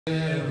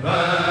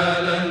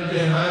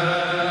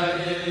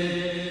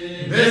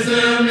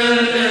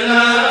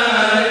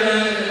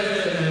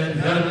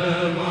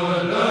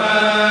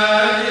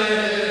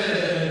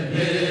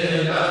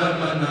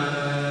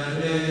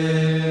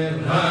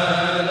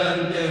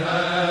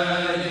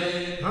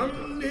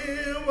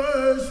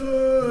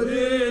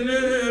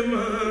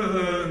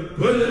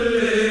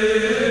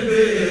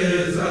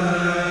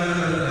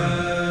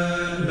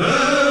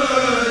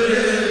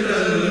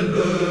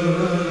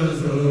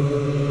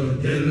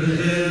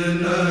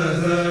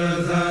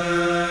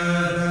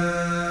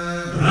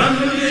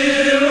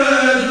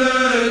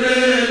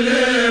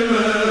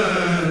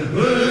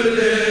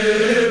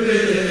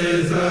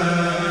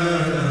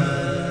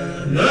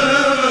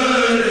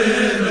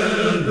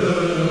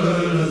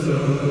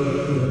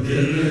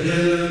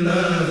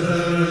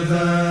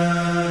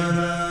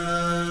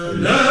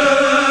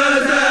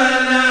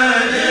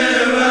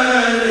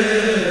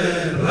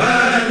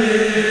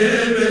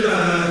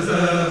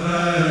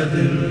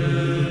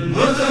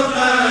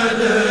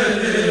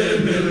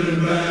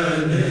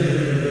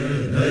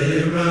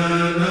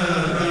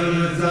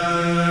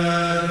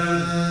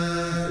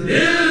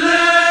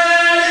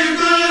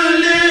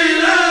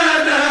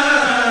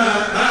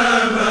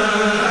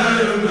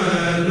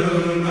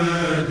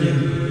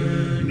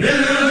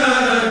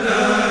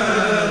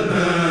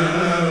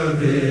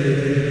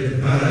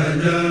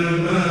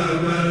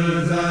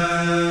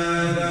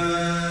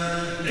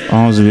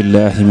أعوذ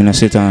بالله من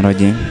الشيطان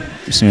الرجيم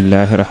بسم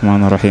الله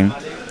الرحمن الرحيم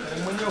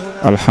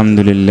الحمد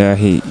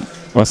لله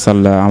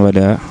وصلى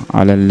أبدا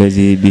على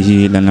الذي به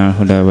لنا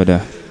الهدى بدا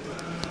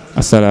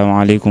السلام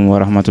عليكم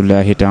ورحمة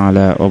الله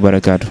تعالى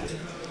وبركاته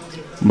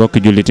mbokki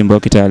julliti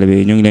mbokki taalibe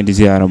yi ñu ngi leen di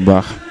ziyaara bu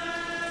baax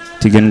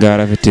ci gën gaa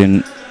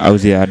rafetin aw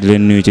ziyaar di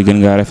leen nuyu ci gën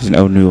gaa rafetin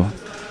aw nuyoo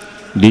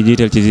di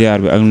jiital ci ziyaar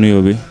bi ak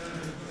nuyoo bi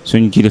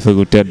suñu kilifa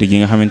gu tedd gi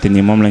nga xamante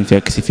ni moom lañ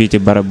fekk si fii ci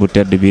barab bu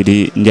tedd bi di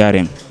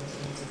njaareem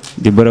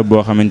di bërëb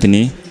boo xamante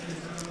ni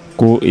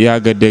ku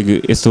yàgg a dégg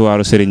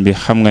histoire sëriñ bi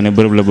xam nga ne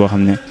bërëb la boo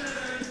xam ne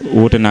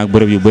wuute na ak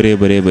bërëb yu bëree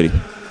bëri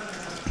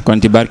kon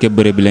ci barke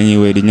bërëb bi la ñuy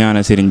wéy di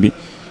ñaanal sëriñ bi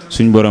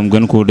suñ borom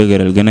gën koo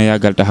dëgëral gën a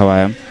yàggal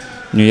taxawaayam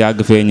ñu yàgg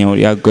fee ñëw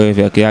yàgg koy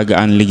fekk yàgg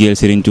ànd liggéeyal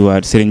sëriñ Tuubaa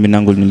sëriñ bi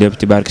nangul ñu lépp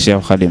ci barke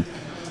Cheikh Khadim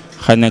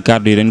xañ na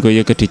kàddu yi dañ koy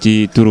yëkkati ci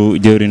turu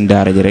jëwriñ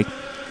daara ji rek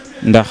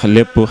ndax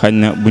lépp xañ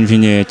na buñ fi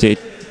ñëwee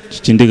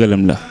ci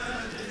ndigalam la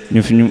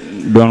ñu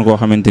doon koo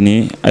xamante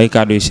ni ay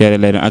kàddu yu seere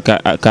lay doon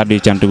ak kàddu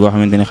yu cant goo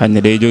xamante ni xañ na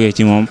day jógee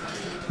ci moom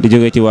di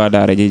jógee ci waa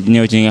daara ji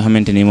ñëw ci nga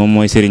xamante ni moom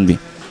mooy sëriñ bi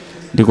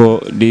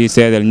di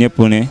seedal ñëpp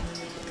ne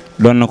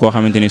doon na koo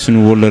xamante ni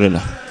suñu wóllëre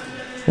la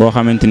boo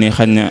xamante ni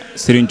xañ na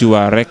sëriñ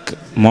Tuubaa rek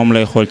moom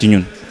lay xool ci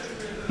ñun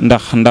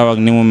ndax ndaw ak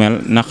ni mu mel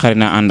naqari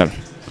na àndal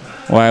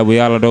waaye bu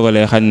yàlla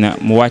dogalee xañ na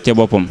mu wàcce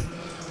boppam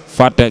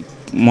fàtte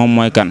moom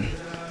mooy kan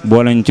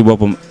boo lañ ci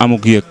boppam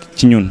amuk yëg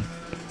ci ñun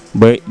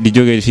ba di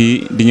jóge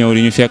fii di ñëw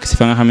di ñu fekk si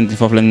fa nga xamante ni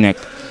foofu lañ nekk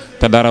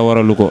te dara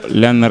waralu ko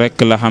lenn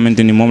rek la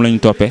xamante ni moom lañ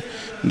toppee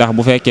ndax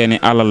bu fekkee ni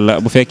alal la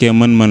bu fekkee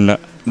mën-mën la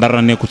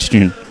dara nekku ci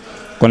ñun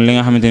kon li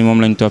nga xamante ni moom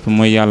lañ toppee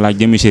mooy yàlla ak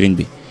jëmi sëriñ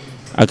bi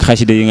ak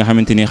xasida yi nga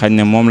xamante ni xañ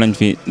na moom lañ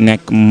fi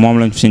nekk moom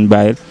lañ fi suñ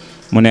bàyyil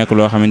mu nekk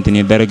loo xamante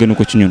ni dara gënu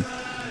ko ci ñun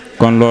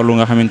kon loolu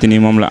nga xamante ni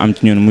moom la am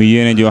ci ñun muy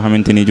yéene joo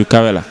xamante ni ju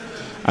kawe la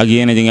ak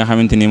yéene ji nga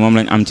xamante ni moom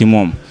lañ am ci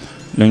moom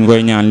dañ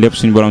koy ñaan lépp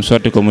suñu borom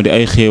sotti ko mu di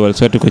ay xéewal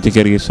sotti ko ci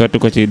kër gi sotti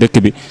ko ci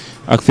dëkk bi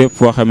ak fépp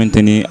foo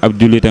xamante ni ab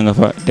jullite nga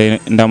fa te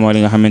ndamoo li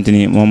nga xamante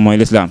ni moom mooy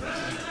lislaam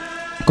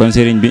kon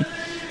sëriñ bi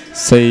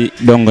say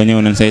donga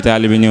ñëw nañ say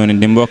taalibe ñëw nañ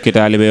di mbokki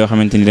taalibe yoo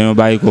xamante ni dañoo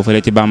bàyyi ko fële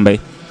ci Bambey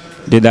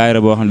di daayira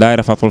boo xam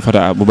daayira Fatul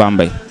Fata bu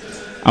Bambey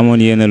amoon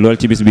yéene lool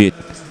ci bis bi it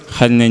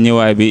xañ na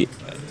ñëwaay bi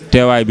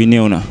teewaay bi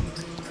néew na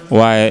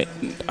waaye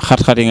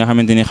xat-xat yi nga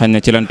xamante ni xañ na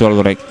ci lañ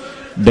toll rek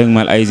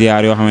dëgmal ay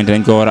ziyaar yoo xamante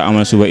dañ ko war a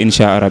amal suba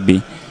insha rabbi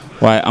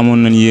waaye amoon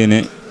nañ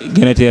yéene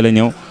gën a teel a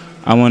ñëw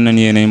amoon nañ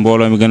yéene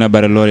mbooloo mi gën a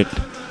bare lool it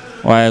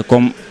waaye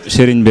comme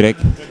sëriñ bi rek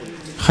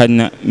xañ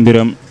na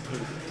mbiram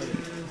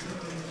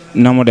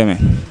na mu demee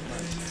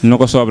nu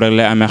ko soob rek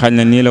lay amee xañ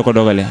na nii la ko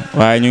dogale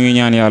waaye ñu ngi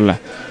ñaan yàlla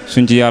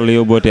suñ ci yàlla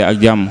yóbbootee ak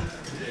jàmm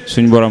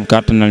suñ borom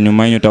kàttanal ñu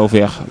may ñu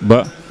tawfeex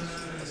ba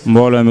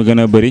mbooloo mi gën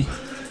a bëri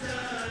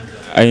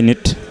ay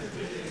nit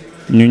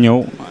ñu ñëw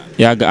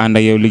yàgg ànd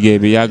ak yow liggéey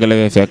bi yàgg la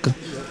fee fekk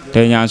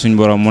tey ñaan suñ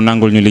borom mu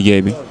nangul ñu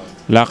liggéey bi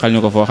laqal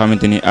ñu ko foo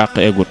xamante ni àq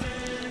egut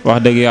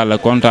wax dëgg yàlla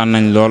kontaan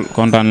nañ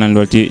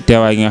lool ci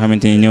teewaay gi nga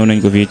xamante ni ñëw nañ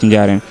ko fii ci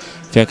njaareem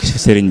fekk ci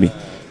sëriñ bi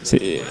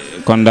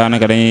kon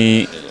daanaka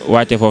dañuy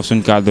wàcce foofu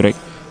suñ kàddu rek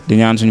di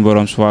ñaan suñ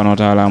borom subhanahu wa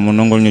taala mu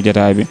nangul ñu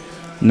jotaay bi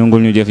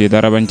nangul ñu jëf yi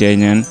dara bañ cee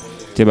ñeen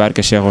ci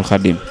barke Cheikhul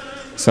Khadim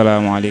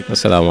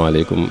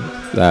asalaamaaleykum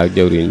daa ak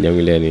jawriñ ñoo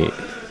ngi leen di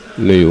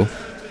nuyu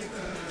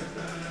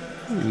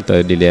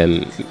te di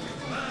leen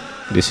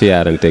di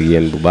siyaaranteeg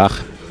yéen bu baax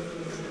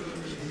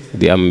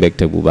di am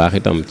mbégte bu baax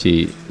itam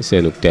ci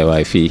seenug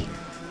teewaay fii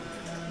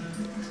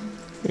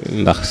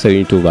ndax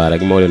Serigne Touba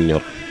rek moo leen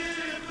ñor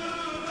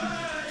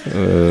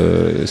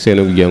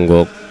seenug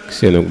jëngoog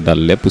seenug dal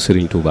lépp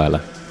Serigne Touba la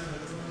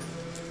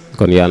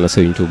kon yàlla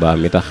Serigne Touba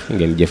mi tax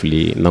ngeen jëf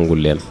li nangul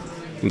leen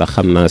ndax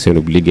xam naa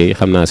seenub liggéey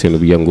xam naa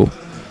seenub yëngu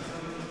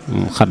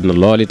xat na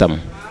lool itam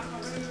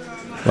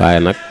waaye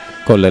nag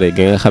kóllëre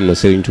gi nga xam ne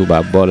Serigne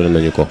Touba boole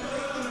nañu ko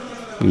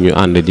ñu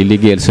ànd di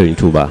liggéeyal Serigne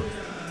Touba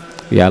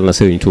yàlla na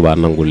Serigne Touba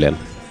nangul leen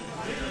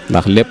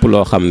ndax lépp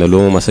loo xam ne lu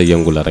ma mas a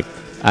yëngu la rek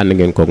ànd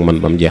ngeen kook man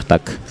ba mu jeex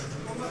tàkk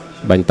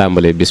bañ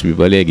tàmbalee bis bi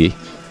ba léegi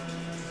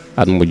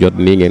at mu jot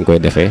nii ngeen koy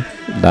defee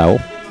daaw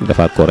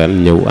defaat ko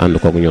ren ñëw ànd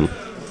kook ñun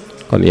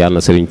kon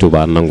yàlla na Serigne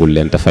Touba nangul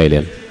leen te fay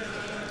leen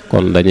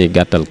kon dañuy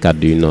gàttal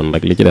kàddu yi noonu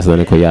rek li ci des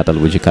dañu ko yaatal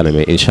bu ci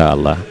kanamee incha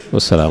allah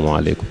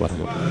wasalaamaaleykum wa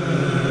rahmatulah.